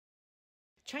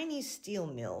Chinese steel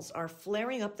mills are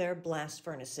flaring up their blast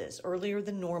furnaces earlier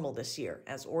than normal this year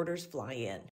as orders fly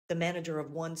in. The manager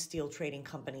of one steel trading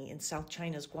company in South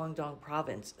China's Guangdong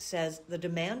province says the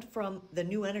demand from the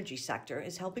new energy sector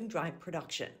is helping drive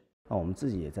production. We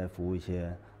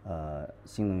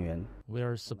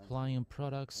are supplying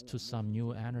products to some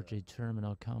new energy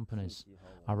terminal companies.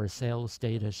 Our sales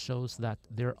data shows that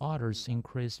their orders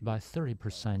increased by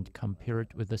 30%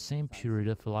 compared with the same period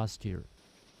of last year.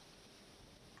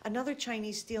 Another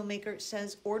Chinese steelmaker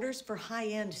says orders for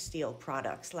high-end steel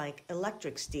products like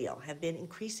electric steel have been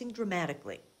increasing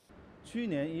dramatically. For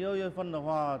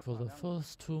the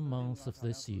first 2 months of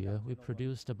this year, we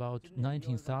produced about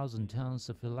 19,000 tons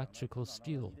of electrical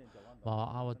steel, while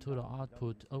our total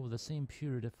output over the same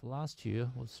period of last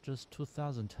year was just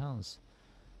 2,000 tons.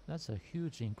 That's a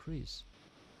huge increase.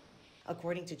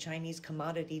 According to Chinese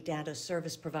commodity data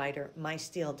service provider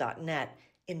MySteel.net,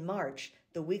 in March,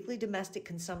 the weekly domestic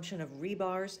consumption of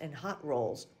rebars and hot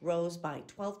rolls rose by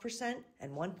 12%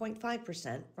 and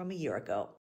 1.5% from a year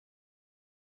ago.